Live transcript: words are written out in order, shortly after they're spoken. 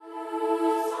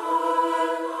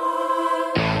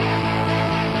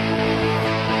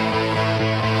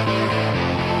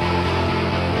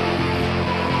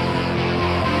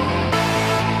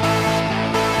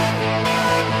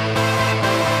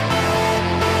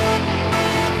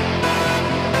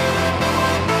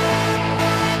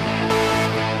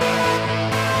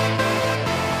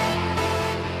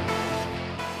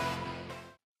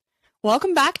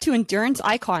Welcome back to Endurance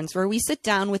Icons, where we sit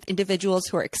down with individuals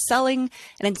who are excelling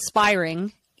and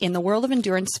inspiring in the world of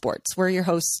endurance sports. We're your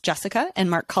hosts, Jessica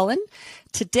and Mark Cullen.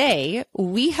 Today,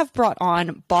 we have brought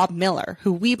on Bob Miller,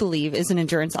 who we believe is an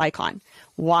endurance icon.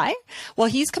 Why? Well,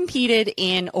 he's competed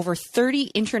in over 30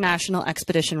 international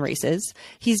expedition races.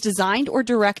 He's designed or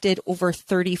directed over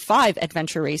 35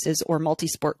 adventure races or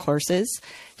multi-sport courses.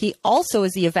 He also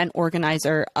is the event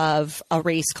organizer of a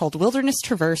race called Wilderness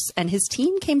Traverse, and his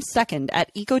team came second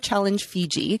at Eco Challenge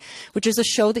Fiji, which is a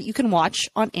show that you can watch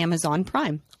on Amazon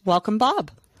Prime. Welcome, Bob.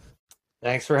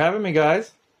 Thanks for having me,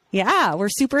 guys. Yeah, we're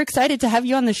super excited to have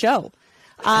you on the show.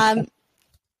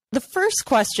 The first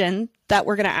question that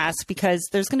we're going to ask, because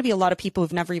there's going to be a lot of people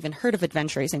who've never even heard of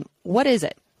adventure racing. What is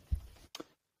it?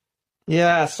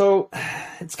 Yeah, so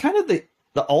it's kind of the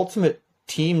ultimate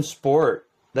team sport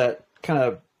that kind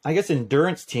of, I guess,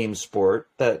 endurance team sport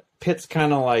that pits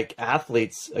kind of like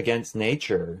athletes against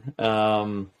nature.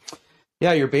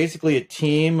 Yeah, you're basically a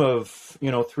team of,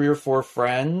 3 or 4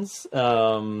 friends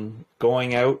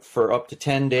going out for up to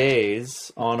 10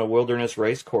 days on a wilderness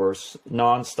race course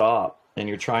nonstop. And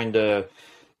you're trying to,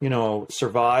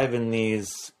 survive in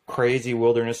these crazy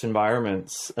wilderness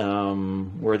environments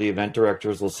where the event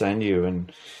directors will send you.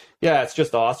 And yeah, it's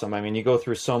just awesome. I mean, you go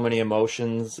through so many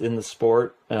emotions in the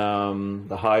sport.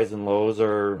 The highs and lows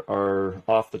are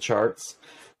off the charts.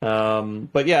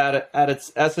 But yeah, at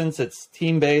its essence, it's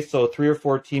team-based. So 3 or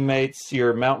 4 teammates,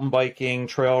 you're mountain biking,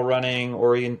 trail running,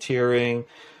 orienteering.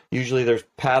 Usually there's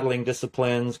paddling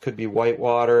disciplines, could be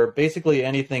whitewater, basically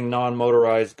anything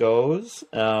non-motorized goes.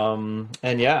 And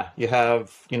yeah, you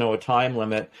have, a time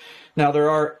limit. Now there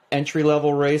are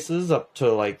entry-level races up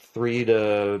to like 3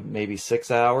 to maybe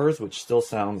 6 hours, which still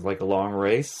sounds like a long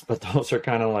race, but those are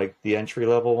kind of like the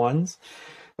entry-level ones.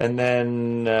 And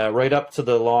then right up to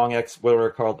the long, what are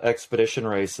called expedition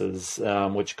races,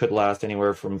 which could last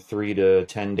anywhere from 3 to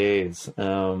 10 days.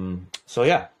 So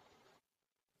yeah.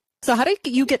 So how did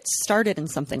you get started in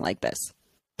something like this?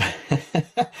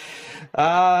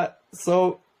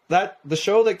 So the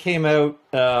show that came out,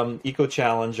 Eco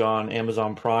Challenge on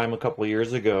Amazon Prime a couple of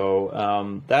years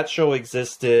ago, that show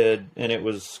existed and it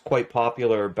was quite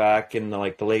popular back in the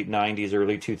late 90s,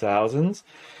 early 2000s.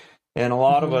 And a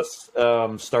lot of us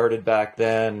started back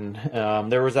then.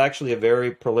 There was actually a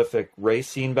very prolific race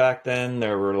scene back then.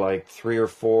 There were like 3 or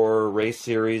 4 race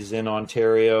series in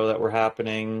Ontario that were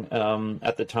happening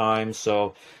at the time.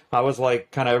 So I was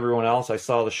like kind of everyone else. I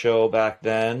saw the show back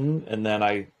then, and then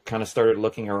I kind of started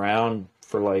looking around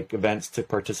for like events to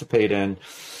participate in.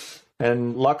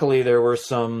 And luckily there were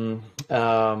some,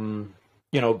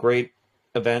 great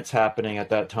events happening at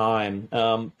that time.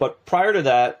 But prior to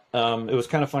that, it was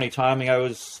kind of funny timing. I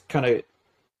was kind of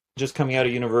just coming out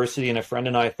of university, and a friend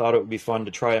and I thought it would be fun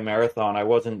to try a marathon. I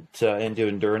wasn't into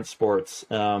endurance sports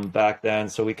back then,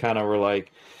 so we kind of were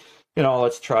like,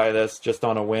 let's try this just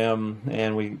on a whim.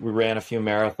 And we ran a few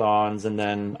marathons, and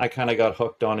then I kind of got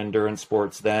hooked on endurance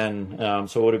sports then.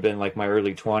 So it would have been like my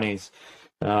early 20s.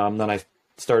 Then I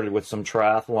started with some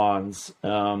triathlons.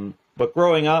 But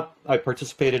growing up, I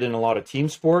participated in a lot of team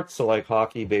sports, so like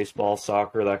hockey, baseball,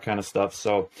 soccer, that kind of stuff.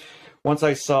 So once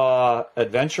I saw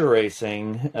adventure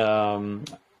racing,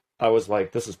 I was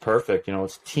like, this is perfect.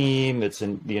 It's team, it's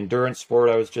in the endurance sport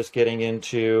I was just getting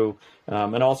into,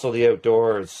 and also the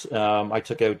outdoors. I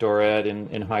took outdoor ed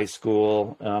in high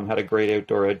school, had a great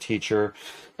outdoor ed teacher,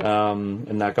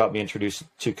 and that got me introduced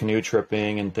to canoe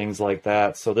tripping and things like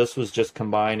that. So this was just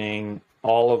combining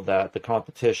all of that, the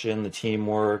competition, the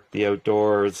teamwork, the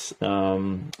outdoors,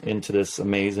 into this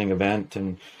amazing event.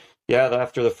 And yeah,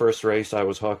 after the first race, I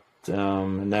was hooked.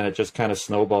 And then it just kind of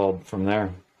snowballed from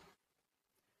there.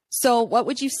 So what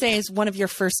would you say is one of your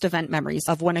first event memories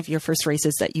of one of your first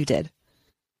races that you did?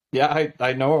 Yeah,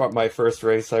 I know about my first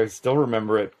race. I still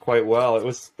remember it quite well. It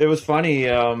was funny.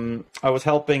 I was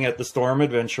helping at the Storm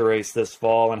Adventure race this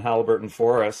fall in Halliburton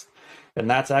Forest. And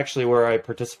that's actually where I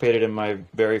participated in my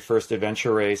very first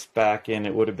adventure race back in,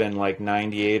 it would have been like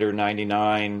 98 or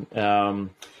 99,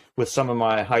 with some of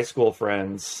my high school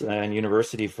friends and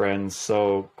university friends.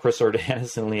 So Chris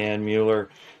Ordanis and Leanne Mueller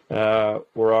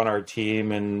were on our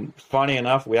team. And funny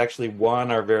enough, we actually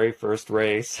won our very first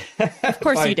race. Of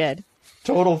course you did.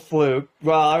 Total fluke.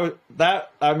 Well, I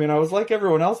was like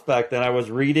everyone else back then. I was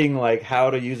reading like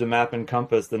how to use a map and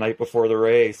compass the night before the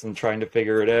race and trying to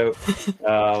figure it out.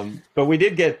 But we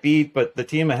did get beat, but the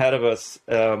team ahead of us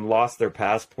lost their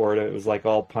passport. It was like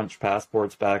all punch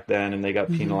passports back then, and they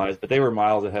got penalized, but they were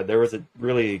miles ahead. There was a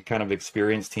really kind of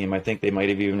experienced team. I think they might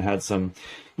have even had some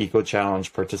Eco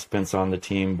Challenge participants on the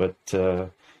team, but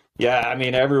Yeah, I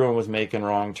mean, everyone was making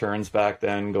wrong turns back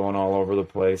then, going all over the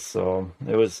place. So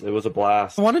it was a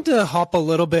blast. I wanted to hop a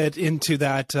little bit into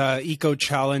that Eco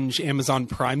Challenge Amazon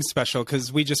Prime special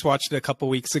because we just watched it a couple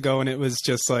weeks ago and it was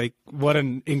just like, what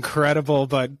an incredible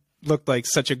but looked like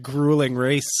such a grueling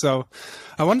race. So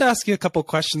I wanted to ask you a couple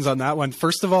questions on that one.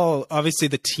 First of all, obviously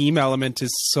the team element is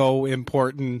so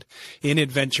important in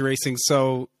adventure racing.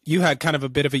 So you had kind of a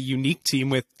bit of a unique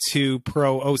team with two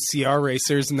pro OCR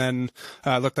racers and then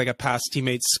looked like a past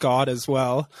teammate, Scott, as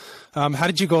well. How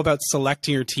did you go about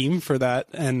selecting your team for that?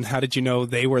 And how did you know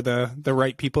they were the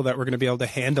right people that were going to be able to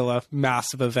handle a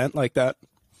massive event like that?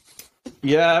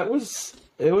 Yeah, it was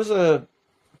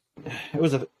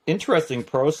an interesting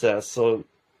process. So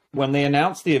when they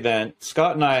announced the event,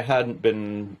 Scott and I hadn't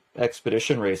been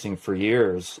expedition racing for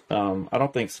years. I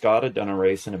don't think Scott had done a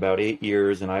race in about 8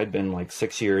 years, and I had been like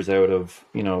 6 years out of,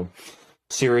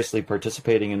 seriously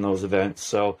participating in those events.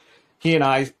 So he and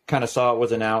I kind of saw it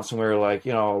was announced, and we were like,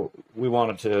 we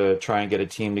wanted to try and get a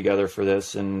team together for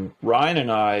this. And Ryan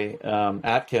and I,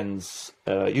 Atkins,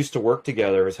 used to work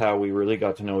together, is how we really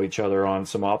got to know each other on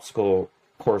some obstacle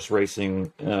course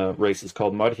racing races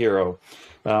called Mud Hero.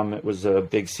 It was a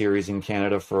big series in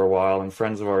Canada for a while, and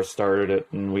friends of ours started it,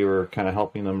 and we were kind of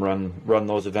helping them run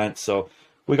those events. So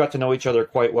we got to know each other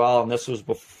quite well, and this was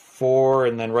before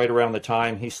and then right around the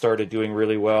time he started doing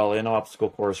really well in obstacle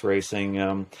course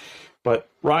racing. But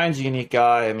Ryan's a unique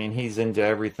guy. I mean, he's into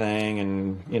everything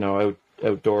and,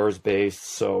 outdoors based.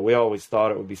 So we always thought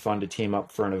it would be fun to team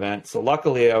up for an event. So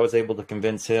luckily I was able to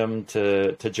convince him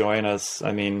to join us.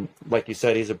 I mean, like you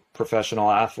said, he's a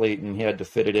professional athlete and he had to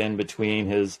fit it in between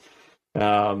his,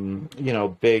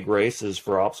 big races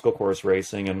for obstacle course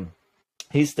racing. And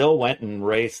he still went and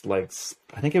raced, like,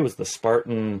 I think it was the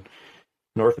Spartan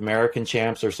North American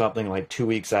champs or something, like 2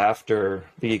 weeks after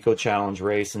the Eco Challenge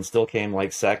race, and still came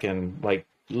like second. Like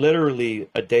literally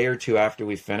a day or two after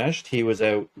we finished, he was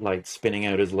out like spinning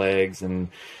out his legs and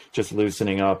just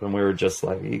loosening up, and we were just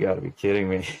like, you got to be kidding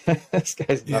me. This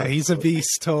guy's nuts. Yeah, he's a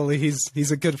beast. Totally.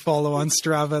 He's a good follow on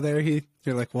Strava there.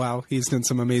 You're like, wow, he's done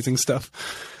some amazing stuff.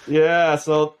 Yeah,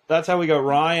 so that's how we got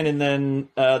Ryan. And then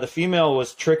the female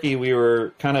was tricky. We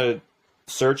were kind of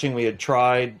searching. We had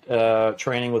tried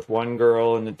training with one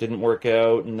girl and it didn't work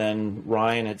out, and then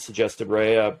Ryan had suggested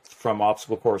Rhea from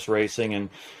obstacle course racing, and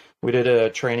we did a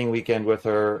training weekend with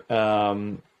her.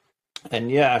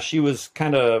 And yeah, she was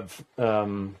kind of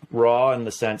raw in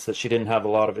the sense that she didn't have a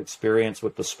lot of experience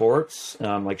with the sports.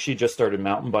 Like she just started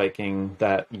mountain biking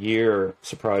that year,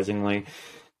 surprisingly.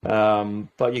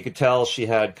 But you could tell she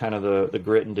had kind of the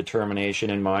grit and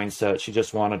determination and mindset. She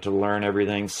just wanted to learn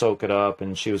everything, soak it up,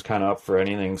 and she was kind of up for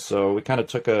anything. So we kind of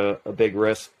took a big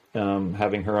risk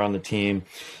having her on the team.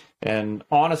 And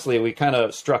honestly, we kind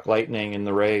of struck lightning in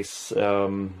the race. I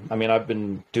mean, I've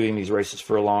been doing these races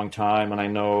for a long time, and I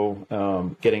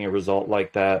know getting a result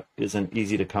like that isn't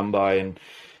easy to come by. And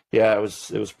yeah, it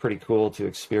was pretty cool to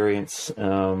experience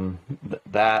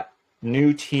that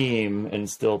new team and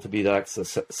still to be that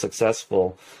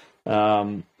successful.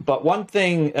 But one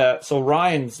thing, so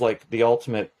Ryan's like the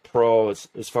ultimate pro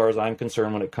as far as I'm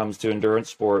concerned when it comes to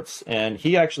endurance sports, and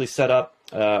he actually set up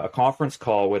a conference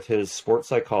call with his sports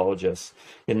psychologist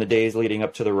in the days leading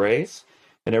up to the race,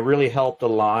 and it really helped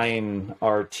align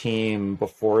our team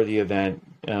before the event,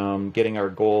 getting our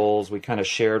goals. We kind of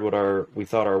shared what we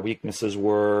thought our weaknesses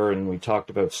were, and we talked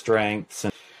about strengths,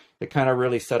 and it kind of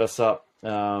really set us up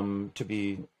to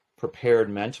be prepared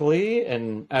mentally.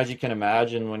 And as you can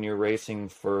imagine, when you're racing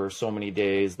for so many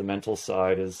days, the mental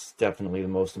side is definitely the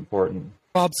most important.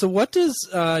 Bob, so what does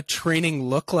training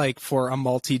look like for a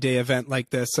multi-day event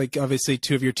like this? Like obviously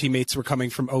two of your teammates were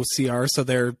coming from OCR, so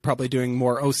they're probably doing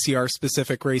more OCR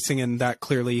specific racing, and that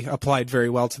clearly applied very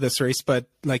well to this race. But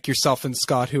like yourself and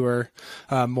Scott, who are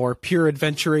more pure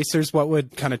adventure racers, what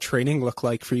would kind of training look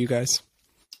like for you guys?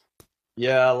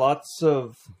 Yeah, lots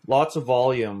of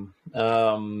volume.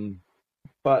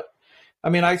 But I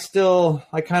mean, I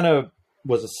kind of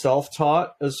was a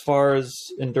self-taught as far as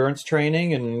endurance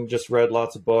training and just read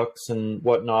lots of books and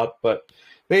whatnot. But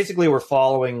basically we're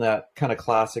following that kind of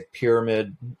classic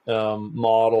pyramid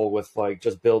model with like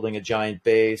just building a giant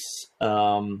base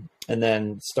and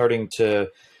then starting to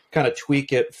kind of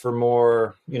tweak it for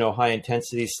more, high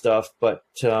intensity stuff. But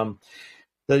the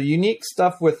unique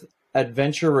stuff with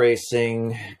adventure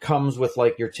racing comes with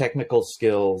like your technical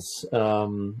skills.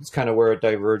 It's kind of where it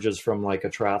diverges from like a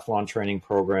triathlon training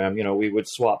program. We would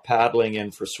swap paddling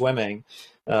in for swimming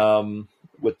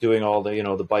with doing all the,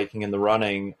 the biking and the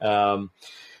running.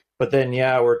 But then,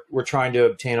 yeah, we're trying to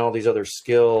obtain all these other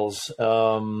skills.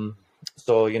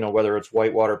 So, whether it's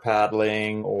whitewater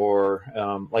paddling or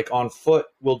like on foot,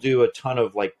 we'll do a ton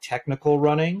of like technical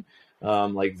running,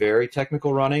 like very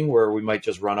technical running, where we might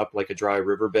just run up like a dry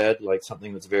riverbed, like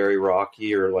something that's very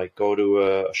rocky, or like go to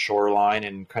a shoreline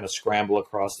and kind of scramble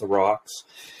across the rocks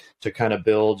to kind of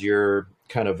build your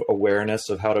kind of awareness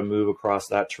of how to move across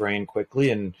that terrain quickly.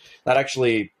 And that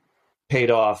actually paid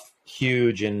off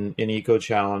huge in Eco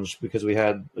Challenge, because we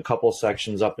had a couple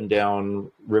sections up and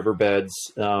down riverbeds,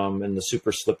 and the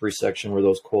super slippery section where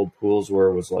those cold pools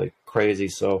were was like crazy.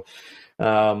 So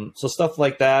stuff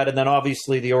like that. And then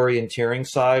obviously the orienteering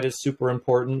side is super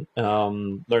important,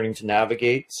 learning to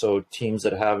navigate. So teams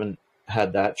that haven't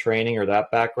had that training or that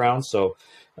background. So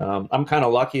I'm kind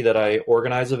of lucky that I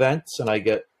organize events and I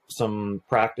get some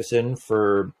practice in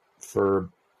for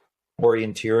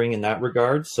orienteering in that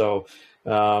regard. So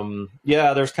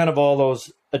there's kind of all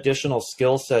those additional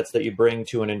skill sets that you bring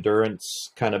to an endurance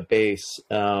kind of base.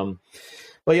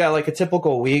 But yeah, like a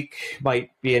typical week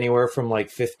might be anywhere from like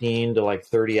 15 to like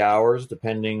 30 hours,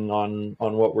 depending on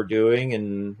what we're doing.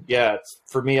 And yeah,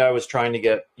 for me, I was trying to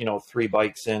get, 3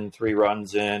 bikes in, 3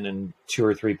 runs in, and 2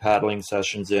 or 3 paddling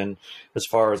sessions in, as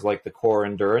far as like the core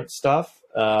endurance stuff.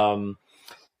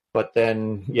 But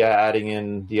then, adding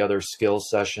in the other skill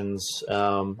sessions.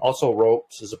 Also,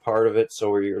 ropes is a part of it. So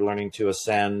where you're learning to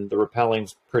ascend, the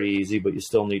rappelling's pretty easy, but you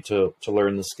still need to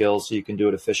learn the skills so you can do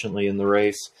it efficiently in the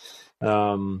race.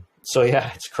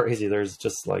 It's crazy. There's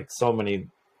just like so many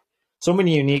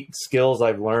unique skills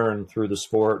I've learned through the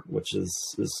sport, which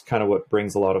is kind of what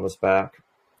brings a lot of us back.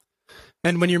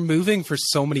 And when you're moving for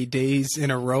so many days in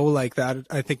a row like that,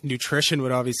 I think nutrition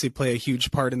would obviously play a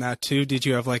huge part in that too. Did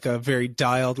you have like a very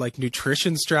dialed like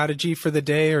nutrition strategy for the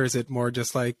day, or is it more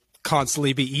just like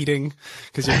constantly be eating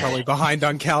because you're probably behind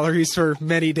on calories for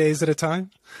many days at a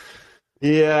time?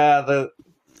 Yeah,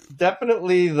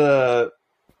 definitely the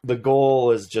goal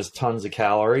is just tons of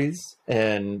calories,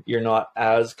 and you're not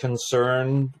as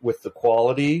concerned with the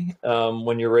quality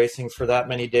when you're racing for that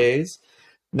many days.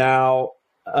 Now,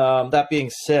 that being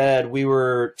said, we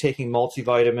were taking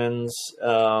multivitamins,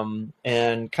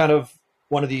 and kind of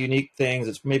one of the unique things,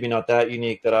 it's maybe not that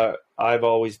unique, that I've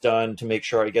always done to make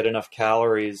sure I get enough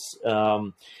calories,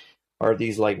 are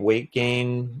these like weight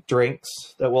gain drinks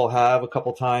that we'll have a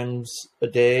couple times a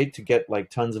day to get like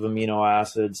tons of amino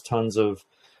acids, tons of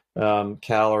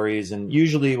calories. And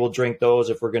usually we'll drink those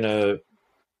if we're going to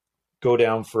go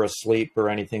down for a sleep or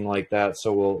anything like that.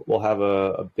 So we'll have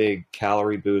a big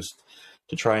calorie boost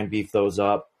to try and beef those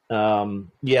up.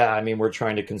 We're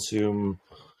trying to consume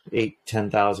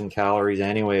 10,000 calories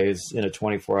anyways in a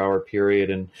 24-hour period.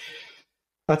 And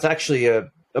that's actually a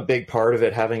big part of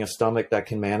it, having a stomach that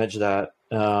can manage that.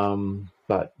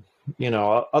 But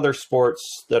other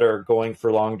sports that are going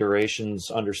for long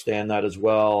durations understand that as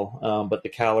well. But the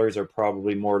calories are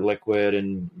probably more liquid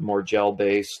and more gel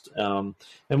based. And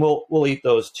we'll eat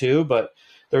those too, but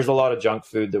there's a lot of junk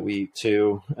food that we eat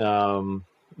too.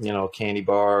 Candy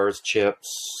bars,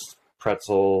 chips,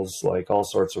 pretzels, like all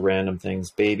sorts of random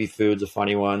things. Baby food's a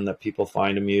funny one that people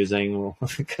find amusing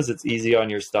because it's easy on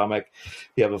your stomach. If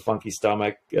you have a funky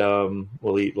stomach,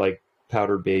 we'll eat like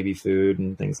powdered baby food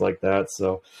and things like that.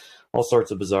 So all sorts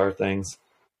of bizarre things.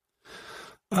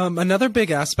 Another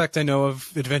big aspect I know of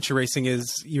adventure racing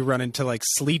is you run into like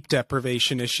sleep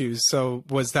deprivation issues. So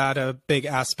was that a big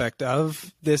aspect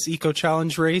of this Eco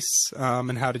Challenge race?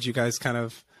 And how did you guys kind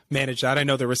of manage that? I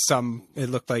know there was it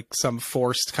looked like some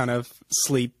forced kind of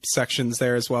sleep sections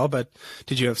there as well, but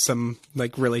did you have some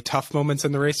like really tough moments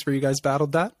in the race where you guys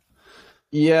battled that?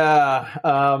 Yeah.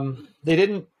 They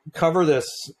didn't cover this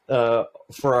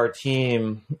for our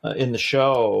team in the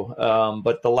show,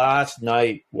 but the last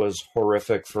night was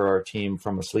horrific for our team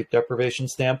from a sleep deprivation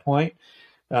standpoint.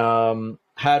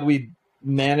 Had we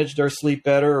managed our sleep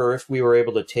better, or if we were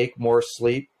able to take more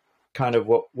sleep, kind of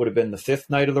what would have been the 5th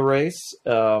night of the race,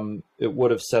 it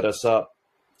would have set us up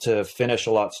to finish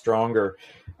a lot stronger.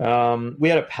 We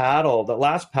had a paddle, the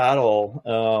last paddle,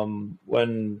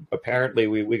 when apparently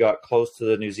we got close to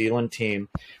the New Zealand team.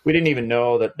 We didn't even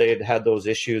know that they had those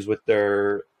issues with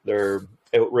their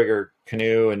outrigger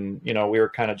canoe. And, we were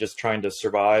kind of just trying to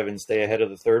survive and stay ahead of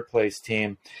the 3rd place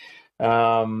team.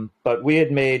 But we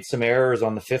had made some errors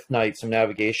on the 5th night, some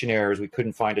navigation errors. We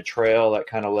couldn't find a trail that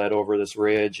kind of led over this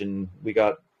ridge, and we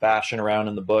got bashing around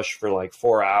in the bush for like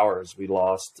 4 hours. We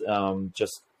lost,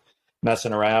 just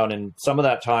messing around. And some of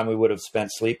that time we would have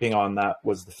spent sleeping on that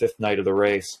was the 5th night of the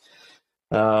race.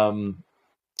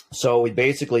 So we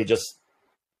basically just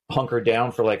hunkered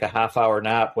down for like a half-hour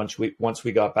nap once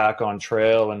we got back on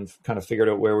trail and kind of figured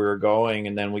out where we were going.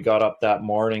 And then we got up that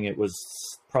morning. It was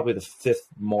probably the 5th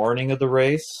morning of the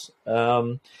race.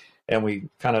 And and we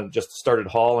kind of just started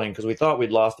hauling because we thought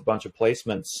we'd lost a bunch of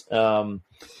placements. And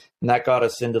that got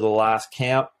us into the last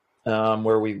camp,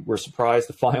 where we were surprised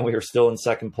to find we were still in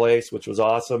second place, which was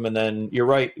awesome. And then you're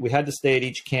right, we had to stay at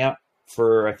each camp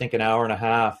for, I think, an hour and a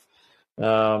half.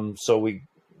 So we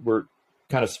were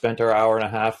kind of spent our hour and a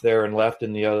half there and left,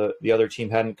 and the other team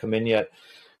hadn't come in yet.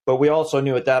 But we also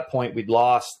knew at that point we'd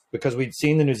lost because we'd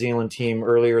seen the New Zealand team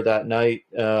earlier that night.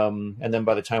 And then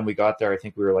by the time we got there, I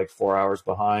think we were like 4 hours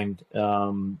behind.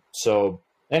 So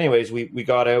anyways, we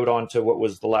got out onto what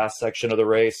was the last section of the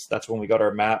race. That's when we got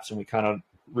our maps, and we kind of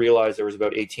realized there was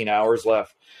about 18 hours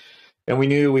left. And we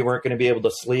knew we weren't going to be able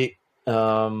to sleep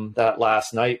that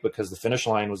last night because the finish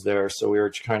line was there. So we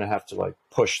were kind of have to like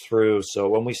push through. So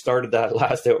when we started that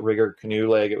last outrigger canoe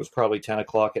leg, it was probably 10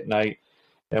 o'clock at night.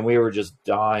 And we were just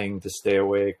dying to stay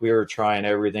awake. We were trying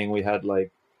everything. We had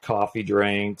like coffee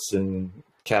drinks and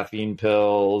caffeine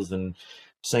pills and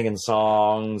singing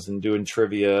songs and doing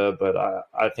trivia. But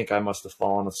I think I must have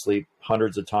fallen asleep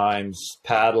hundreds of times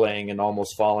paddling and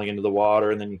almost falling into the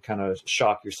water. And then you kind of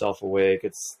shock yourself awake.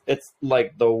 It's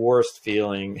like the worst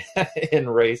feeling in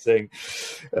racing,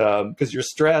 because you're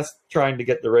stressed trying to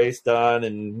get the race done,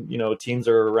 and teams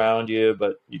are around you,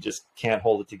 but you just can't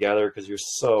hold it together because you're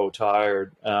so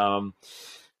tired.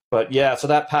 But yeah, so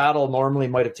that paddle normally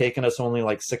might have taken us only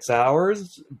like 6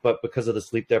 hours, but because of the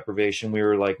sleep deprivation, we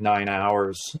were like 9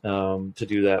 hours to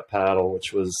do that paddle,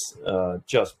 which was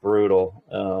just brutal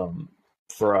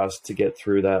for us to get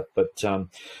through that. But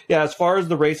yeah, as far as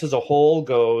the race as a whole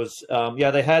goes,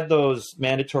 yeah, they had those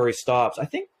mandatory stops. I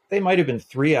think they might have been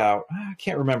 3 hours. I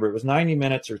can't remember. It was 90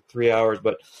 minutes or 3 hours,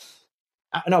 but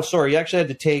no, sorry. You actually had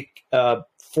to take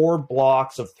 4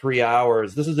 blocks of 3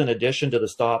 hours. This is in addition to the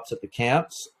stops at the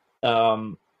camps.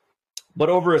 But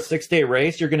over a 6-day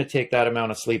race, you're going to take that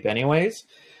amount of sleep anyways.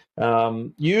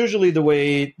 Usually the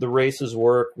way the races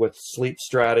work with sleep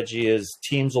strategy is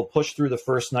teams will push through the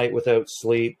first night without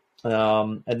sleep.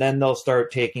 And then they'll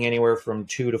start taking anywhere from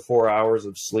 2 to 4 hours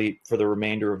of sleep for the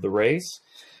remainder of the race.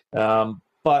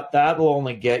 But that will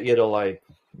only get you to like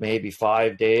maybe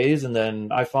 5 days. And then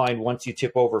I find once you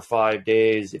tip over 5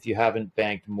 days, if you haven't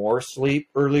banked more sleep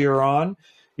earlier on,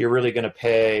 you're really going to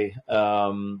pay.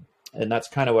 And that's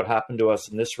kind of what happened to us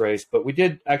in this race. But we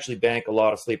did actually bank a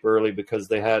lot of sleep early because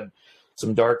they had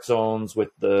some dark zones with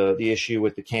the issue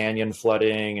with the canyon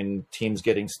flooding and teams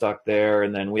getting stuck there.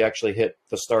 And then we actually hit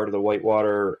the start of the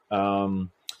whitewater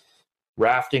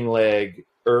rafting leg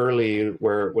early,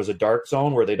 where it was a dark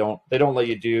zone where they don't let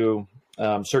you do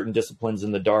certain disciplines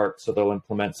in the dark. So they'll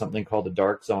implement something called the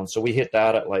dark zone. So we hit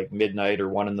that at like midnight or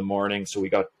 1 a.m. So we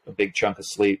got a big chunk of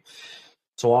sleep.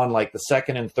 So on like the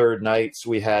second and third nights,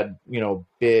 we had,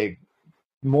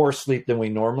 more sleep than we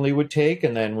normally would take.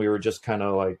 And then we were just kind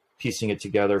of like piecing it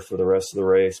together for the rest of the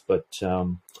race. But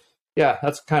yeah,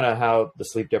 that's kind of how the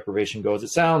sleep deprivation goes. It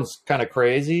sounds kind of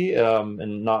crazy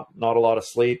and not a lot of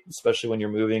sleep, especially when you're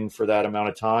moving for that amount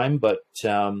of time. But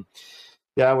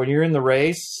yeah, when you're in the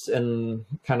race and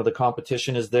kind of the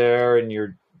competition is there and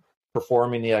you're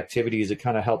performing the activities, it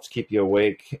kind of helps keep you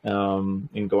awake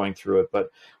in going through it.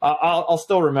 But I'll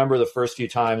still remember the first few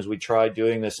times we tried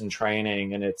doing this in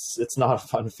training, and it's not a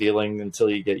fun feeling until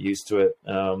you get used to it.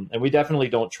 And we definitely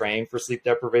don't train for sleep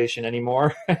deprivation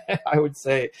anymore. I would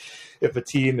say if a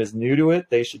team is new to it,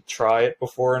 they should try it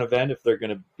before an event if they're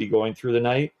going to be going through the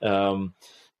night.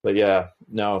 But yeah,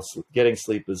 no, getting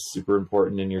sleep is super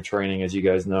important in your training, as you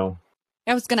guys know.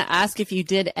 I was going to ask if you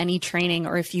did any training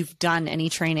or if you've done any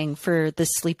training for this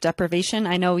sleep deprivation.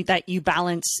 I know that you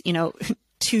balance,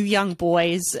 2 young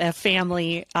boys, a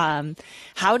family.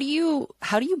 How do you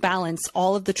balance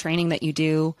all of the training that you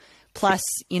do, plus,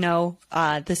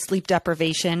 the sleep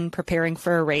deprivation, preparing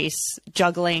for a race,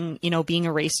 juggling, being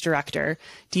a race director?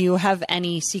 Do you have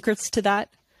any secrets to that?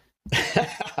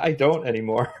 I don't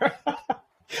anymore.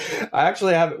 I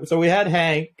actually have. So we had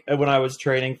Hank when I was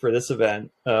training for this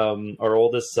event, our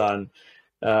oldest son.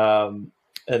 And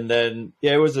then,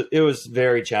 yeah, it was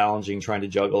very challenging trying to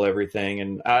juggle everything.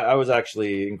 And I was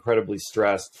actually incredibly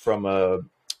stressed from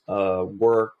a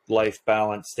work-life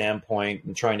balance standpoint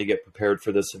and trying to get prepared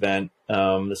for this event.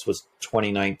 This was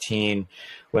 2019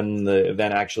 when the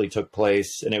event actually took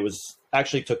place, and it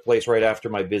actually took place right after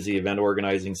my busy event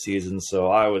organizing season.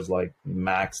 So I was like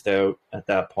maxed out at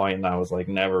that point, and I was like,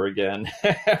 never again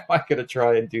am I going to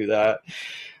try and do that.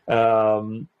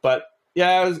 But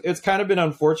yeah, it's kind of been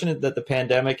unfortunate that the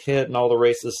pandemic hit and all the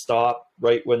races stopped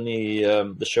right when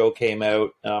the show came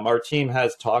out. Our team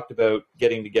has talked about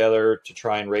getting together to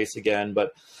try and race again,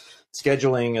 but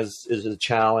scheduling is a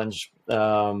challenge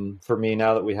for me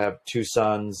now that we have two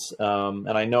sons, and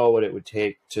I know what it would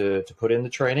take to put in the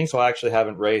training. So I actually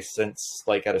haven't raced since,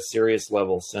 like, at a serious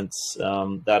level since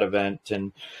that event,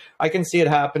 and I can see it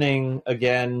happening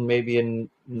again maybe in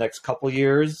the next couple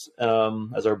years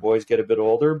as our boys get a bit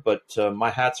older. But my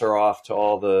hats are off to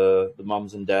all the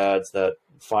mums and dads that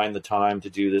find the time to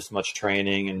do this much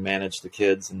training and manage the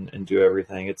kids and do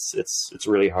everything. It's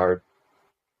really hard.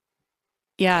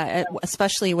 Yeah,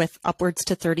 especially with upwards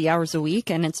to 30 hours a week,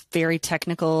 and it's very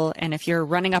technical. And if you're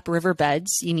running up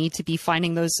riverbeds, you need to be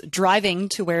finding those, driving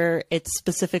to where it's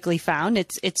specifically found.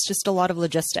 It's just a lot of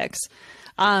logistics.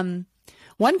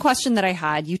 One question that I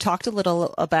had, you talked a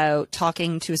little about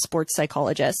talking to a sports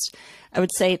psychologist. I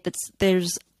would say that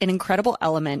there's an incredible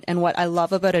element, and what I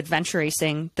love about adventure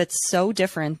racing that's so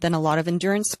different than a lot of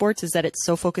endurance sports is that it's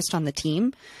so focused on the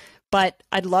team. But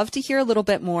I'd love to hear a little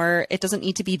bit more. It doesn't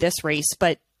need to be this race,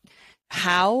 but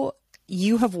how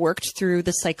you have worked through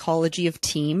the psychology of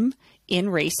team in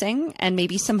racing, and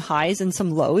maybe some highs and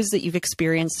some lows that you've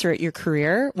experienced throughout your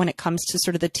career when it comes to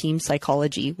sort of the team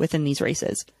psychology within these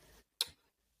races.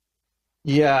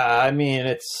 Yeah, I mean,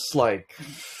 it's like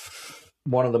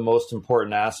one of the most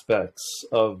important aspects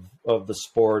of the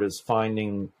sport is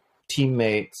finding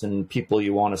teammates and people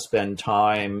you want to spend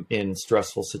time in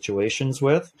stressful situations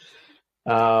with.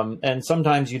 And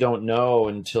sometimes you don't know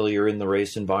until you're in the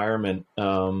race environment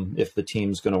if the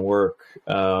team's going to work.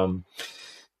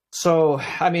 So,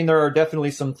 I mean, there are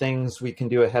definitely some things we can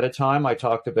do ahead of time. I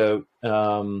talked about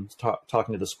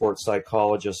talking to the sports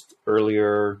psychologist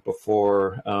earlier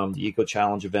before the Eco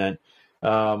Challenge event.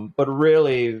 But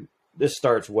really, this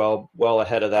starts well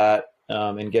ahead of that,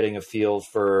 and getting a feel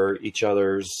for each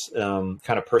other's kind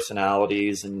of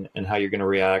personalities and how you're going to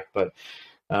react. But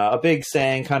a big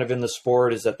saying kind of in the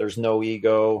sport is that there's no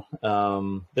ego.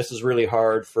 This is really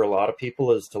hard for a lot of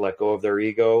people, is to let go of their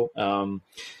ego,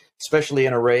 especially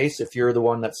in a race. If you're the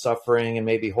one that's suffering and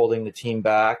maybe holding the team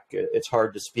back, it's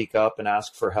hard to speak up and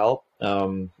ask for help.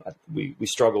 We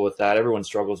struggle with that. Everyone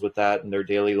struggles with that in their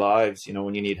daily lives. You know,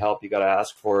 when you need help, you got to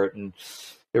ask for it. And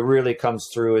it really comes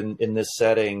through in this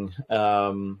setting.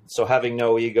 So having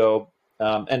no ego,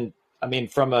 and I mean,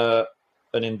 from an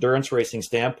endurance racing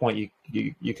standpoint,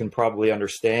 you can probably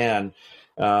understand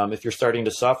if you're starting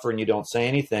to suffer and you don't say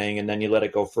anything, and then you let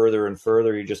it go further and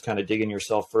further, you're just kind of digging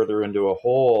yourself further into a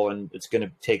hole, and it's going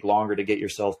to take longer to get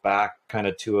yourself back kind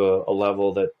of to a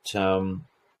level that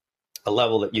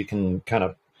you can kind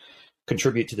of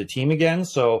contribute to the team again.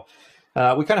 So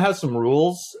we kind of have some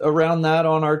rules around that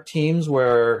on our teams,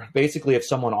 where basically if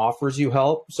someone offers you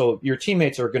help, so your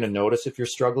teammates are going to notice if you're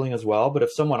struggling as well, but if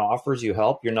someone offers you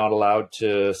help, you're not allowed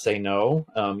to say no.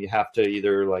 You have to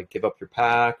either like give up your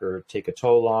pack or take a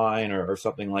tow line or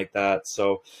something like that.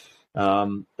 So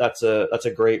that's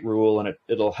a great rule, and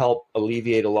it'll help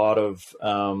alleviate a lot of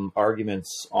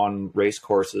arguments on race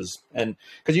courses. And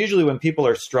because usually when people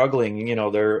are struggling, you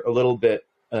know, they're a little bit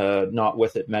not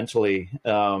with it mentally,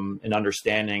 and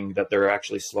understanding that they're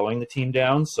actually slowing the team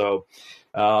down. So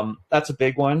that's a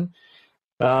big one.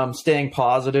 Staying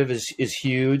positive is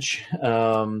huge.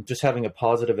 Just having a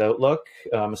positive outlook,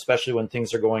 especially when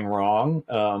things are going wrong.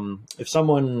 If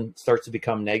someone starts to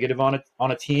become negative on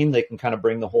a team, they can kind of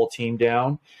bring the whole team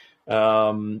down.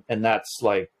 And that's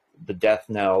like the death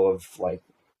knell of like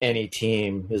any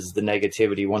team, is the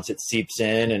negativity. Once it seeps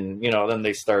in, and, you know, then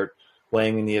they start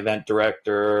blaming the event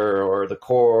director or the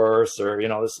course, or, you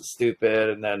know, this is stupid,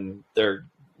 and then their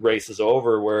race is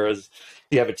over. Whereas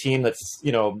you have a team that's,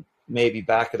 you know, maybe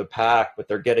back of the pack, but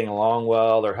they're getting along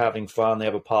well, they're having fun, they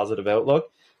have a positive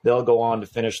outlook, they'll go on to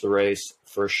finish the race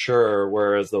for sure.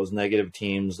 Whereas those negative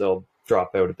teams, they'll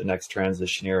drop out at the next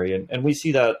transition area. And we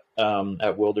see that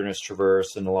at Wilderness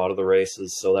Traverse in a lot of the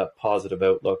races. So that positive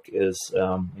outlook is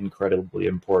incredibly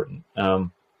important.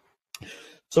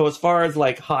 So as far as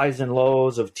like highs and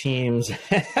lows of teams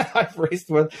I've raced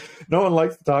with, no one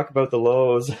likes to talk about the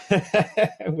lows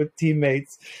with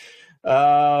teammates.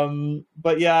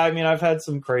 But yeah, I mean, I've had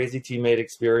some crazy teammate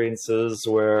experiences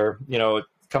where, you know, it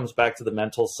comes back to the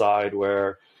mental side,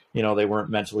 where, you know, they weren't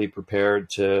mentally prepared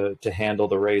to handle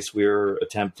the race we were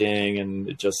attempting, and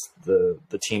it just the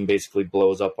team basically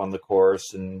blows up on the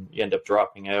course and you end up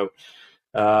dropping out.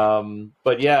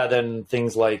 But yeah, then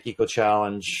things like Eco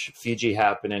Challenge Fiji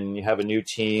happen, and you have a new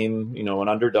team, you know, an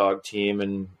underdog team,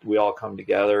 and we all come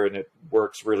together and it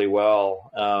works really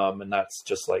well. And that's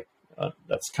just like,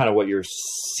 that's kind of what you're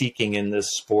seeking in this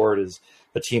sport, is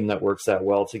a team that works that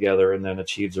well together and then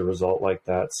achieves a result like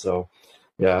that. So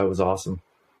yeah, it was awesome.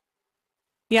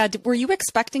 Yeah. Were you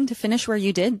expecting to finish where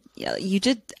you did? Yeah, you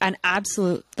did an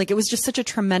absolute, like, it was just such a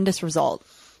tremendous result.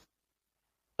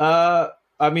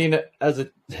 I mean,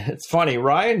 it's funny.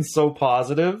 Ryan's so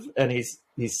positive, and he's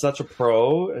such a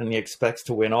pro, and he expects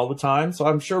to win all the time. So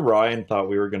I'm sure Ryan thought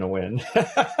we were going to win.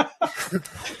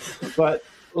 But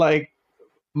like,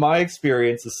 my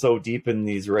experience is so deep in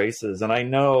these races, and I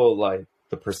know like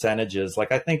the percentages.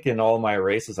 Like, I think in all my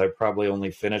races, I probably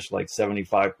only finished like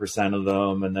 75% of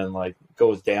them, and then like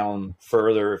goes down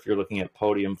further if you're looking at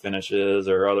podium finishes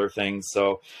or other things.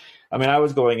 So I mean, I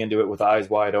was going into it with eyes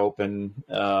wide open.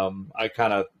 I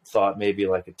kind of thought maybe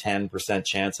like a 10%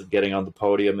 chance of getting on the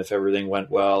podium if everything went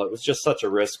well. It was just such a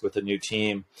risk with a new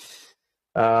team.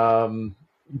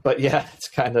 But yeah, it's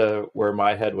kind of where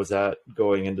my head was at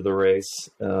going into the race.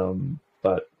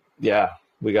 But yeah,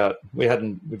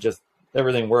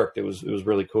 everything worked. It was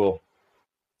really cool.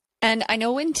 And I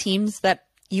know in teams that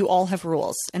you all have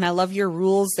rules, and I love your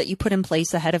rules that you put in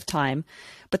place ahead of time,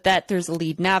 but that there's a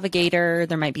lead navigator,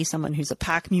 there might be someone who's a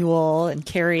pack mule and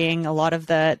carrying a lot of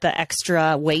the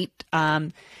extra weight.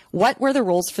 What were the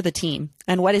rules for the team,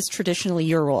 and what is traditionally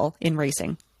your role in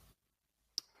racing?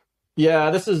 Yeah,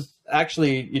 this is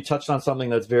actually, you touched on something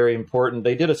that's very important.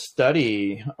 They did a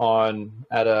study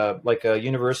at a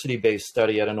university-based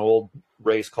study at an old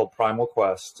race called Primal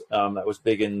Quest that was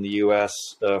big in the US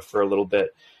for a little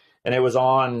bit. And it was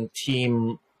on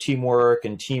teamwork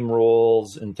and team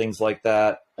rules and things like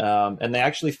that. And they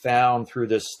actually found through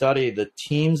this study the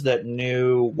teams that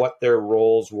knew what their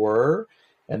roles were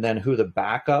and then who the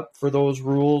backup for those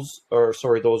roles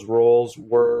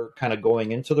were kind of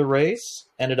going into the race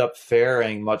ended up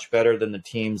faring much better than the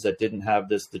teams that didn't have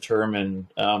this determined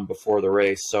before the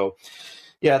race. So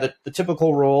yeah, the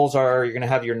typical roles are you're going to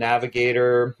have your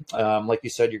navigator. Like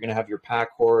you said, you're going to have your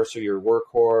pack horse or your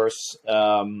workhorse.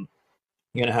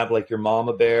 You're going to have like your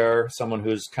mama bear, someone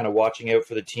who's kind of watching out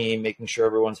for the team, making sure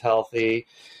everyone's healthy.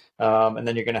 And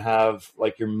then you're going to have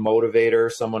like your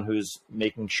motivator, someone who's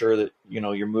making sure that,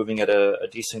 you're moving at a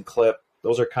decent clip.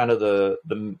 Those are kind of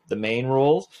the main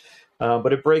roles.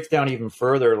 But it breaks down even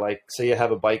further. Like, say you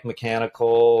have a bike mechanical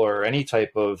or any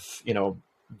type of,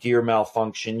 gear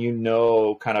malfunction,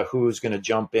 kind of who's going to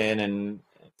jump in and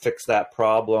fix that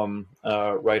problem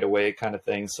right away kind of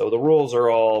thing. So the rules are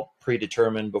all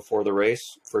predetermined before the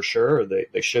race for sure.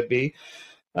 They should be.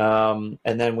 And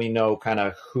then we know kind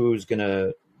of who's going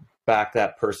to back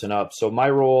that person up. So my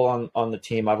role on the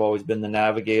team, I've always been the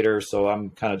navigator. So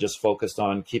I'm kind of just focused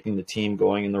on keeping the team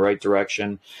going in the right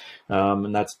direction.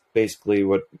 And that's basically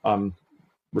what I'm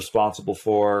responsible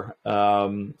for.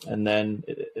 And then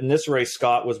in this race,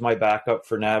 Scott was my backup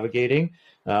for navigating.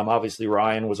 Obviously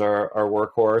Ryan was our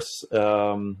workhorse.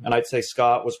 And I'd say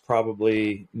Scott was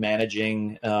probably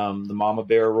managing the mama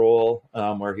bear role,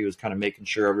 where he was kind of making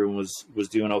sure everyone was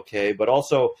doing okay. But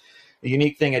also the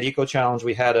unique thing at Eco Challenge,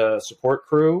 we had a support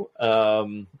crew,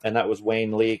 and that was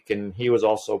Wayne Leake, and he was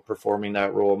also performing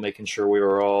that role, making sure we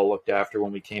were all looked after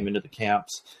when we came into the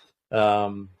camps.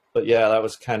 But yeah, that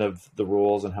was kind of the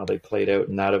rules and how they played out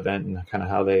in that event and kind of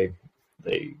how they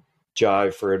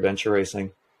jive for adventure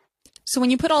racing. So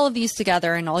when you put all of these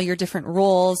together and all your different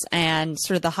roles and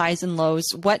sort of the highs and lows,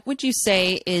 what would you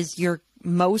say is your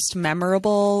most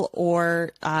memorable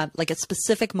or like a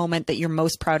specific moment that you're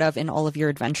most proud of in all of your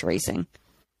adventure racing?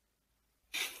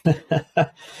 That's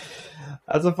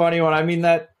a funny one. I mean,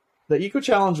 the Eco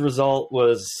Challenge result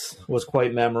was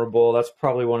quite memorable. That's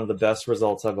probably one of the best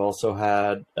results I've also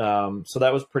had. So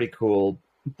that was pretty cool.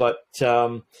 But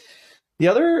the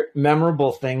other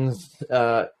memorable things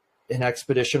in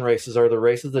expedition races are the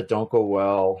races that don't go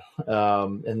well,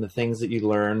 and the things that you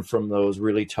learn from those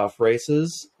really tough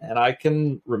races. And I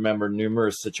can remember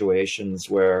numerous situations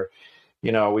where,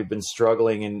 we've been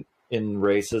struggling in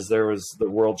races. There was the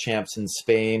world champs in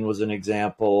Spain was an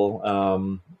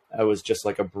example. It was just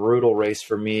like a brutal race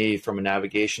for me from a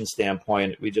navigation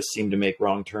standpoint. We just seemed to make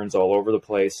wrong turns all over the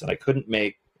place, and I couldn't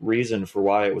make reason for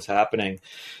why it was happening.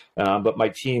 But my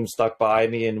team stuck by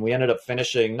me, and we ended up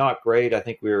finishing not great. I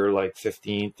think we were like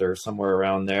 15th or somewhere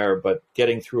around there, but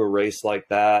getting through a race like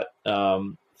that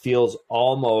feels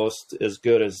almost as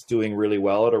good as doing really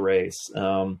well at a race.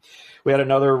 We had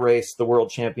another race, the World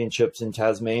Championships in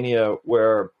Tasmania,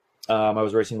 where I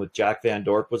was racing with Jack Van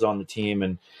Dorp was on the team,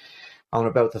 and on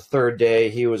about the third day,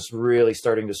 he was really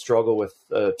starting to struggle with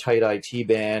a tight IT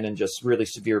band and just really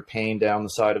severe pain down the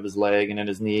side of his leg and in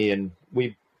his knee. And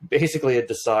we basically had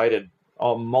decided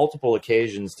on multiple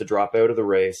occasions to drop out of the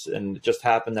race. And it just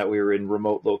happened that we were in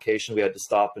remote location. We had to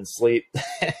stop and sleep.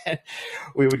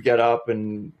 We would get up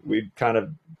and we'd kind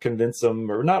of convince him,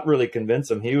 or not really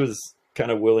convince him. He was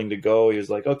kind of willing to go. He was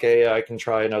like, okay, I can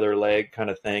try another leg kind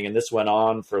of thing. And this went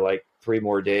on for like 3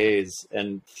 more days,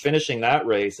 and finishing that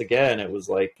race again, it was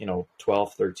like,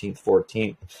 12th, 13th,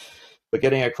 14th. But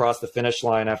getting across the finish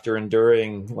line after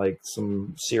enduring like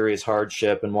some serious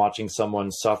hardship and watching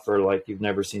someone suffer like you've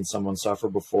never seen someone suffer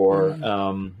before,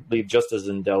 leave just as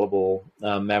indelible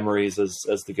memories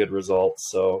as the good results.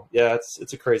 So yeah,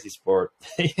 it's a crazy sport.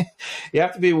 You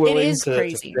have to be willing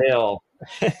to fail.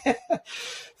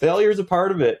 Failure is a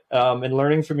part of it, and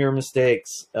learning from your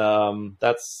mistakes.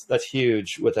 That's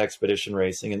huge with expedition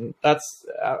racing, and that's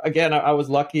again, I was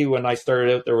lucky when I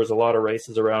started out. There was a lot of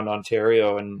races around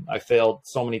Ontario, and I failed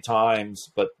so many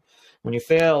times. But when you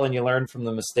fail and you learn from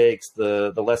the mistakes,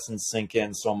 the lessons sink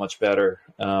in so much better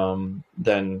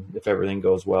than if everything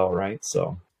goes well, right?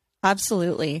 So,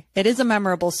 absolutely, it is a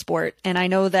memorable sport, and I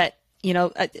know that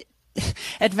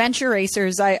adventure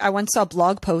racers, I once saw a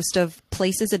blog post of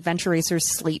places adventure racers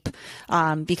sleep,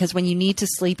 because when you need to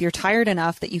sleep, you're tired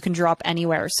enough that you can drop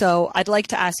anywhere. So I'd like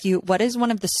to ask you, what is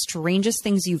one of the strangest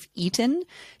things you've eaten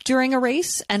during a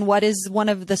race? And what is one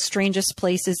of the strangest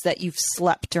places that you've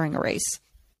slept during a race?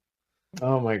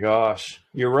 Oh my gosh.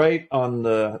 You're right on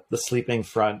the sleeping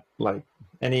front. Like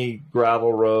any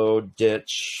gravel road,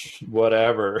 ditch,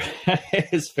 whatever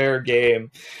is fair game.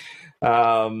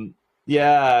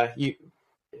 Yeah,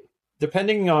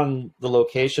 depending on the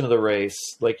location of the race,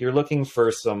 like you're looking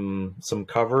for some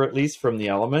cover at least from the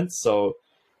elements. So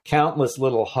countless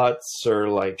little huts or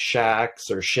like shacks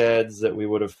or sheds that we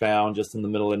would have found just in the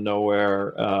middle of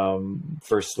nowhere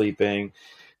for sleeping.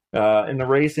 In the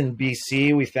race in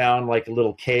BC, we found like a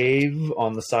little cave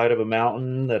on the side of a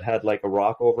mountain that had like a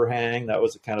rock overhang. That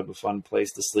was a kind of a fun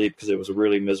place to sleep because it was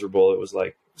really miserable. It was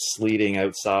like sleeting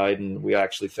outside, and we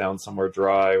actually found somewhere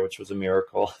dry, which was a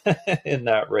miracle in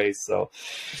that race. So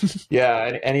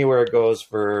yeah, anywhere it goes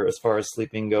for as far as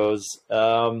sleeping goes.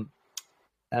 And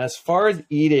as far as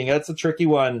eating, that's a tricky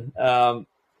one.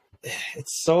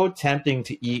 It's so tempting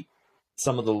to eat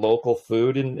some of the local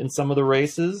food in some of the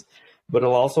races, but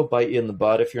it'll also bite you in the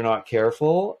butt if you're not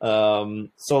careful.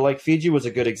 So like Fiji was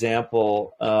a good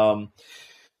example.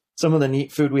 Some of the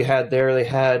neat food we had there, they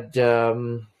had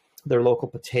their local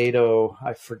potato.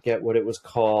 I forget what it was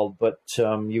called, but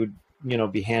you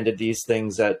would be handed these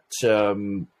things at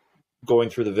going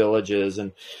through the villages,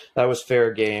 and that was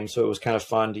fair game. So it was kind of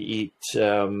fun to eat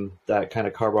that kind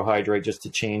of carbohydrate just to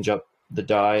change up the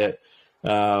diet.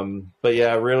 But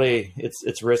yeah, really,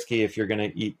 it's risky if you're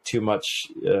going to eat too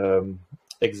much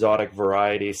exotic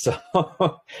variety. So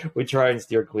we try and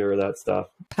steer clear of that stuff.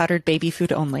 Powdered baby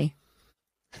food only.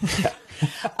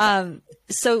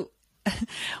 So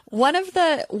one of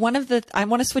the I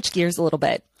want to switch gears a little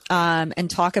bit and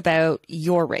talk about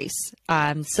your race.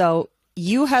 So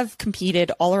you have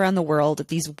competed all around the world at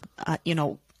these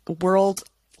world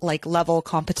like level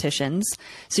competitions.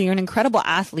 So you're an incredible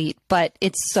athlete, but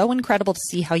it's so incredible to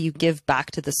see how you give back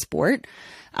to the sport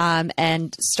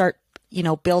and start,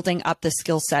 building up the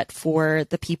skill set for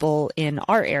the people in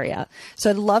our area. So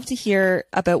I'd love to hear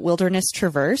about Wilderness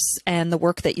Traverse and the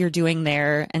work that you're doing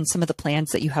there and some of the plans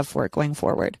that you have for it going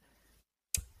forward.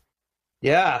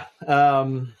 Yeah.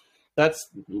 That's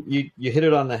you hit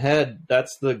it on the head.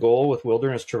 That's the goal with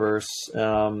Wilderness Traverse.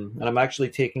 And I'm actually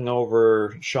taking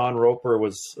over. Sean Roper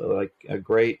was like a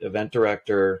great event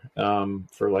director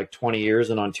for like 20 years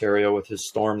in Ontario with his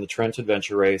Storm the Trent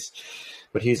adventure race,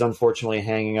 but he's unfortunately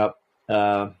hanging up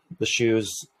the shoes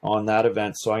on that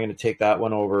event. So I'm going to take that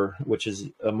one over, which is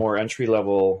a more entry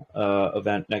level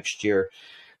event next year.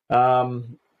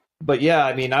 But yeah,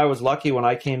 I mean, I was lucky when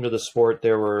I came to the sport.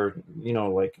 There were,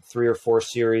 like 3 or 4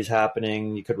 series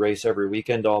happening. You could race every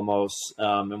weekend almost,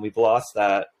 and we've lost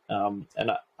that. And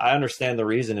I understand the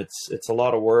reason. It's a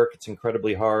lot of work. It's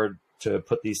incredibly hard to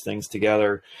put these things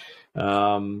together.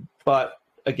 But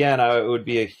again, it would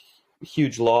be a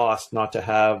huge loss not to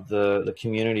have the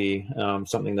community,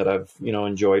 something that I've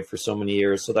enjoyed for so many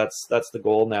years. So that's the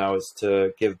goal now, is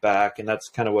to give back, and that's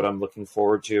kind of what I'm looking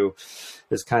forward to,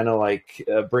 is kind of like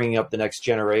bringing up the next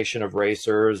generation of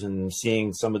racers and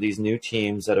seeing some of these new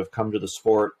teams that have come to the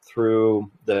sport through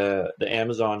the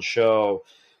Amazon show,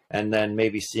 and then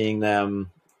maybe seeing them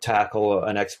tackle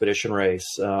an expedition race.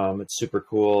 It's super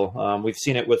cool. We've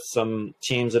seen it with some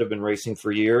teams that have been racing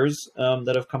for years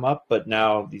that have come up, but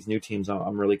now these new teams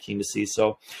I'm really keen to see.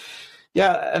 So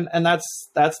yeah, and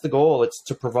that's the goal. It's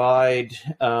to provide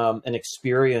an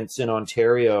experience in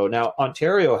Ontario. Now,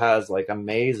 Ontario has like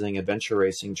amazing adventure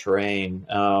racing terrain.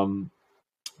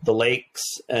 The lakes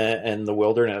and the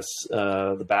wilderness,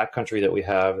 the backcountry that we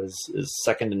have is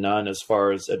second to none as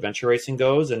far as adventure racing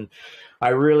goes. And I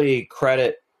really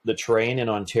credit the terrain in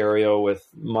Ontario with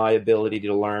my ability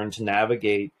to learn to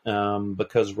navigate,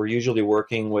 because we're usually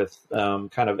working with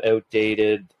kind of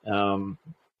outdated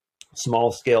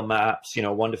small scale maps.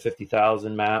 1 to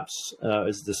 50,000 maps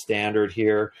is the standard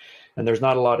here, and there's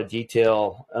not a lot of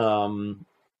detail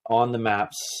on the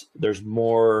maps. There's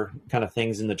more kind of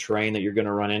things in the terrain that you're going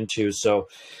to run into. So,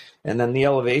 and then the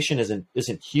elevation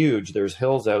isn't huge. There's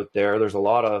hills out there. There's a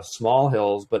lot of small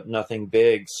hills, but nothing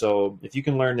big. So if you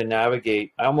can learn to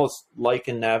navigate, I almost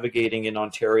liken navigating in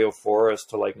Ontario forest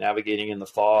to like navigating in the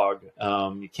fog.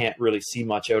 You can't really see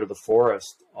much out of the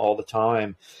forest all the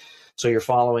time. So you're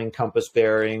following compass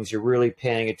bearings. You're really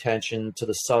paying attention to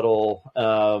the subtle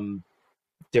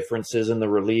differences in the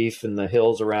relief and the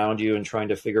hills around you and trying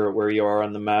to figure out where you are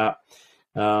on the map.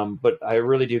 But I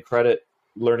really do credit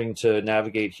learning to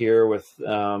navigate here with,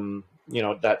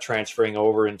 that transferring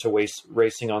over into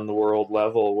racing on the world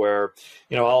level, where,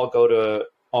 I'll go to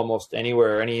almost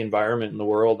anywhere, any environment in the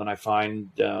world, and I find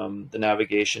the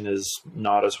navigation is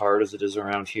not as hard as it is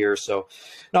around here. So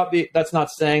that's not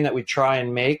saying that we try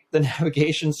and make the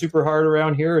navigation super hard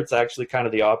around here. It's actually kind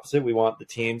of the opposite. We want the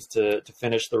teams to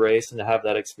finish the race and to have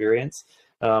that experience.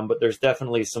 But there's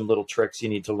definitely some little tricks you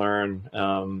need to learn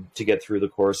to get through the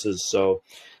courses. So,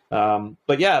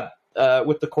 but yeah,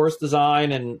 with the course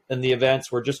design and the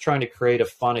events, we're just trying to create a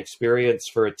fun experience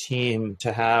for a team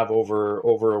to have over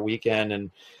a weekend, and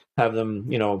have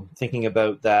them, thinking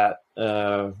about that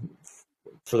for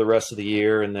the rest of the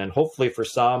year. And then hopefully for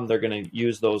some, they're going to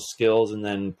use those skills and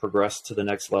then progress to the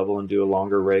next level and do a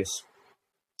longer race.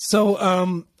 So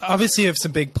obviously you have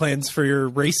some big plans for your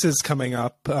races coming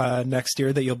up next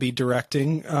year that you'll be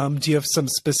directing. Do you have some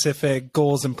specific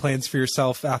goals and plans for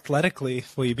yourself athletically?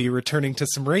 Will you be returning to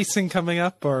some racing coming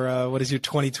up, or what does your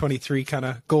 2023 kind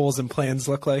of goals and plans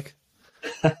look like?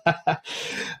 I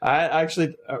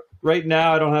actually, right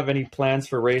now, I don't have any plans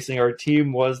for racing. Our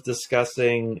team was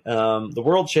discussing the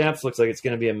World Champs. Looks like it's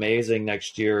going to be amazing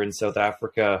next year in South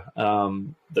Africa.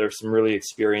 There's some really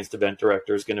experienced event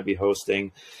directors going to be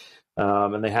hosting,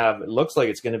 and it looks like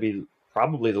it's going to be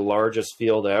probably the largest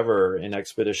field ever in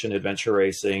expedition adventure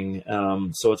racing.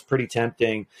 So it's pretty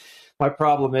tempting. My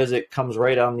problem is it comes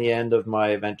right on the end of my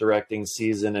event directing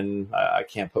season, and I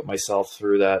can't put myself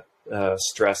through that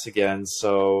stress again.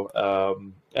 So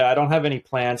I don't have any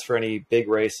plans for any big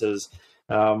races.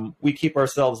 We keep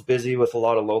ourselves busy with a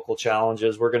lot of local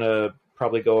challenges. We're going to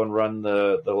probably go and run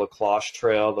the La Cloche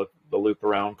Trail, the loop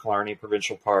around Killarney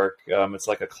Provincial Park. It's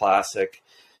like a classic,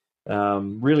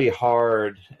 really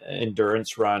hard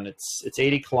endurance run. It's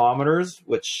 80 kilometers,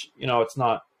 which, it's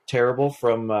not terrible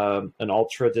from an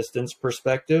ultra distance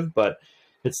perspective, but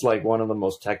it's like one of the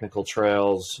most technical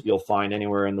trails you'll find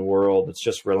anywhere in the world. It's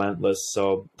just relentless.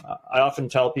 So I often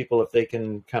tell people if they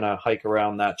can kind of hike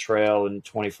around that trail in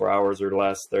 24 hours or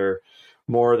less, they're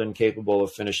more than capable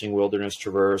of finishing Wilderness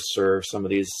Traverse or some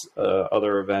of these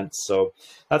other events. So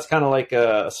that's kind of like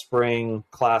a spring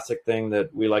classic thing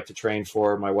that we like to train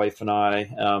for, my wife and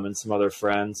I, and some other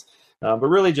friends. But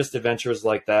really just adventures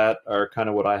like that are kind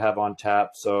of what I have on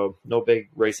tap. So no big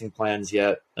racing plans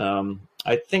yet.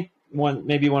 I think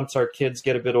maybe once our kids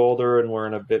get a bit older and we're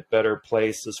in a bit better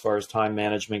place as far as time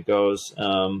management goes,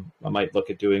 I might look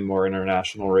at doing more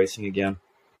international racing again.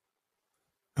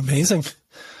 Amazing.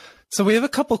 So we have a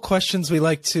couple questions we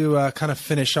like to kind of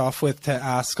finish off with to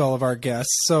ask all of our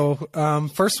guests. So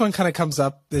first one kind of comes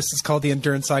up. This is called the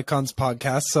Endurance Icons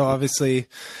podcast. So obviously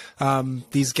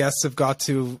these guests have got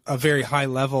to a very high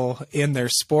level in their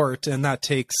sport, and that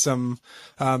takes some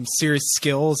serious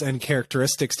skills and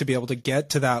characteristics to be able to get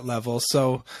to that level.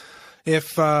 So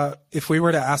if we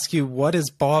were to ask you, what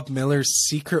is Bob Miller's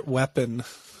secret weapon?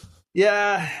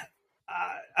 Yeah.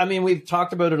 I mean, we've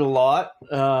talked about it a lot.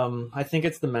 I think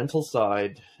it's the mental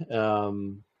side.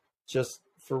 Just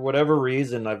for whatever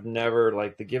reason, I've never,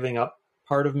 like, the giving up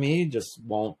part of me just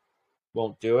won't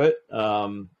do it.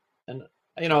 And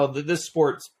this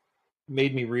sport's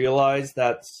made me realize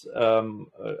that's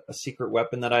a secret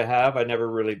weapon that I have. I never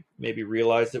really maybe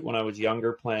realized it when I was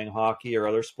younger playing hockey or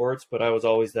other sports, but I was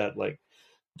always that like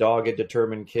dogged,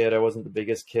 determined kid. I wasn't the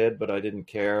biggest kid, but I didn't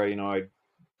care. I'd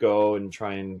go and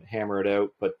try and hammer it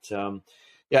out. But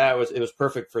yeah, it was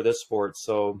perfect for this sport.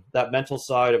 So that mental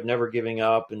side of never giving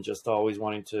up and just always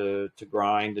wanting to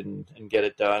grind and get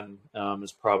it done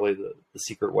is probably the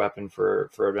secret weapon for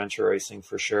adventure racing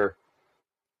for sure.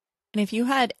 And if you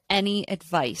had any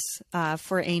advice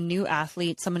for a new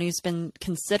athlete, someone who's been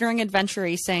considering adventure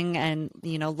racing and,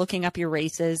 looking up your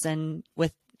races, and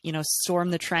with,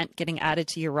 Storm the Trent getting added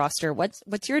to your roster,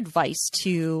 what's your advice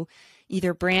to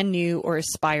either brand new or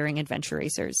aspiring adventure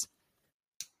racers?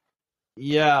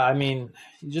 Yeah, I mean,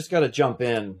 you just got to jump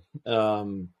in.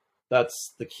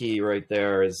 That's the key right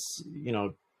there is,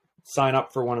 sign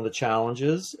up for one of the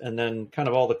challenges, and then kind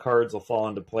of all the cards will fall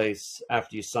into place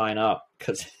after you sign up,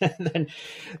 because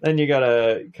then you got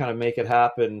to kind of make it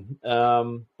happen.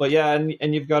 But yeah,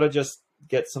 and you've got to just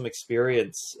get some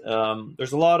experience.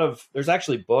 There's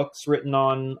actually books written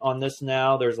on this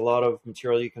now. There's a lot of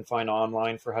material you can find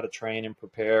online for how to train and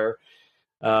prepare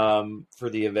for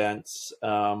the events.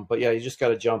 But yeah, you just got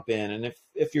to jump in. And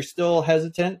if you're still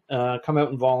hesitant, come out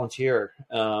and volunteer.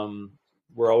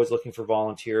 We're always looking for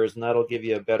volunteers, and that'll give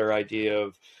you a better idea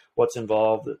of what's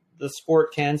involved. The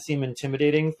sport can seem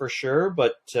intimidating for sure,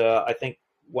 but I think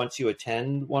once you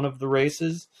attend one of the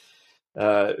races,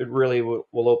 it really will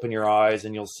open your eyes,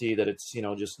 and you'll see that it's,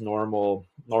 just normal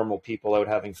people out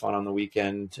having fun on the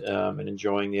weekend, and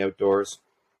enjoying the outdoors.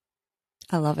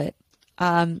 I love it.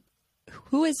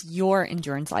 Who is your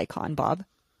endurance icon, Bob?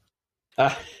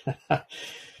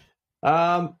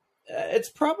 It's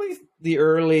probably the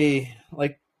early,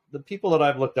 like the people that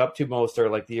I've looked up to most are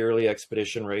like the early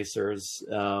expedition racers,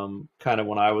 kind of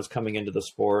when I was coming into the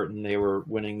sport and they were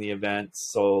winning the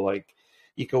events. So like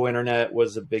Eco Internet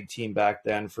was a big team back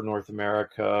then for North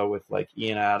America, with like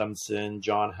Ian Adamson,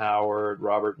 John Howard,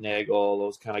 Robert Nagel,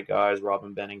 those kind of guys,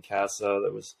 Robin Benincasa.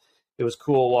 It was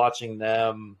cool watching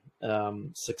them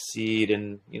succeed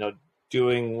and,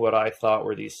 doing what I thought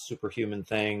were these superhuman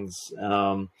things.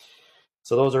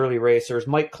 So those early racers.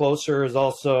 Mike Closer is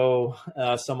also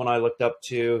someone I looked up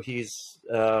to.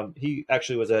 He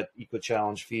actually was at Eco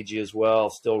Challenge Fiji as well,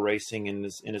 still racing in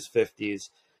his 50s.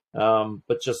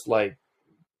 But just like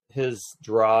his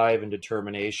drive and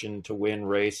determination to win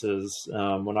races.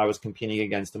 When I was competing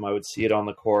against him, I would see it on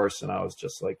the course, and I was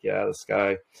just like, yeah, this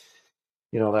guy,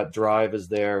 that drive is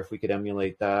there. If we could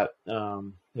emulate that,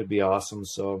 it'd be awesome.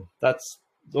 So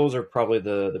those are probably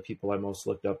the people I most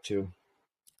looked up to.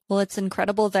 Well, it's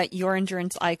incredible that your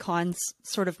endurance icons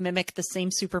sort of mimic the same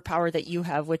superpower that you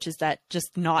have, which is that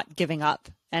just not giving up.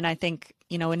 And I think,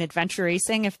 in adventure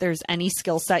racing, if there's any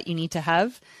skill set you need to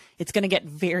have, it's going to get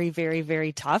very, very,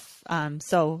 very tough.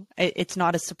 So it's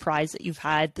not a surprise that you've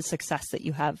had the success that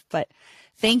you have. But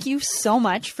thank you so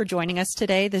much for joining us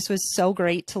today. This was so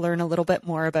great to learn a little bit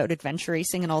more about adventure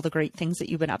racing and all the great things that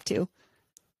you've been up to.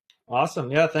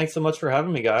 Awesome. Yeah. Thanks so much for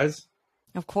having me, guys.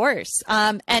 Of course.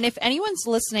 And if anyone's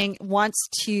listening wants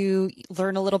to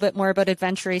learn a little bit more about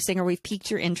adventure racing, or we've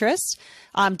piqued your interest,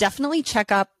 definitely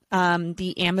check up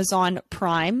the Amazon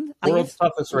Prime. World's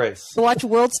Toughest Race. Watch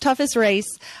World's Toughest Race,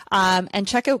 and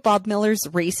check out Bob Miller's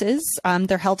races.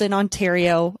 They're held in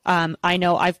Ontario. I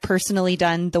know I've personally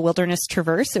done the Wilderness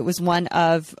Traverse. It was one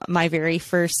of my very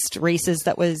first races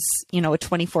that was, a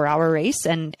 24-hour race.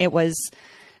 And it was,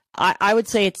 I would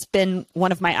say it's been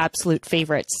one of my absolute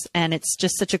favorites, and it's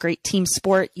just such a great team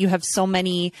sport. You have so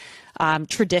many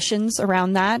traditions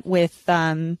around that with,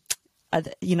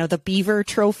 the Beaver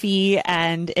Trophy,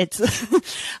 and it's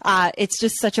it's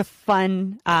just such a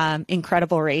fun,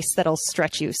 incredible race that'll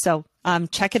stretch you. So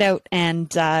check it out, and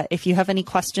if you have any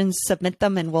questions, submit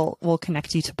them, and we'll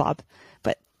connect you to Bob.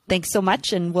 But thanks so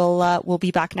much, and we'll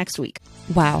be back next week.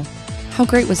 Wow, how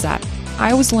great was that?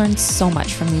 I always learn so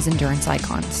much from these endurance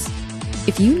icons.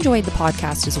 If you enjoyed the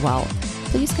podcast as well,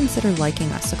 please consider liking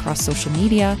us across social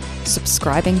media,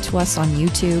 subscribing to us on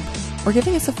YouTube, or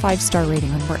giving us a 5-star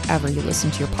rating on wherever you listen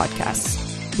to your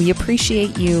podcasts. We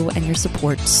appreciate you and your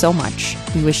support so much.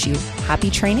 We wish you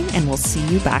happy training, and we'll see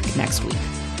you back next week.